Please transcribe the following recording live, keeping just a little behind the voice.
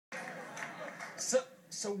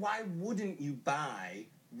So why wouldn't you buy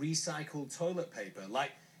recycled toilet paper?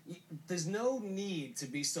 Like, there's no need to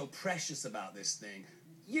be so precious about this thing.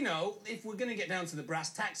 You know, if we're going to get down to the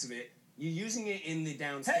brass tacks of it, you're using it in the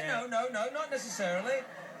downstairs. Hey, no, not necessarily.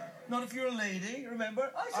 Not if you're a lady,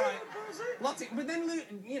 remember? I see Lots of, but then,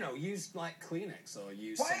 you know, use, like, Kleenex or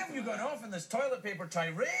use Why have you gone off in this toilet paper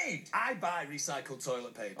tirade? I buy recycled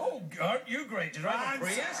toilet paper. Oh, aren't you great? Do you drive a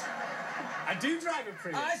Prius? I do drive a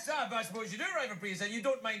Prius. I suppose you do drive a Prius, and you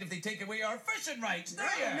don't mind if they take away our fishing rights, do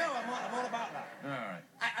you? No, I'm all about that. All right.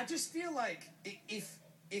 I just feel like if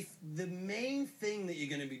the main thing that you're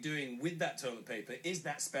going to be doing with that toilet paper is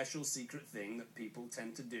that special secret thing that people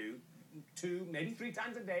tend to do 2, maybe 3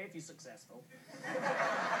 times a day if you're successful.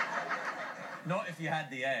 Not if you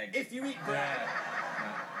had the egg. If you eat bread.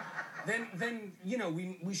 Then you know,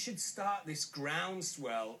 we should start this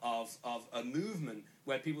groundswell of a movement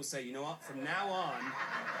where people say, you know what, from now on...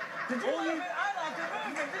 Did you laugh at... I laughed at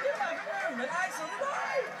movement. Did you laugh at movement? Excellent.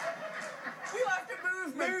 Right. We laughed at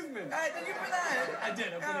movement. Movement. Did you put that in? I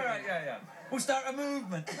did. All right, yeah. We'll start a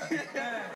movement.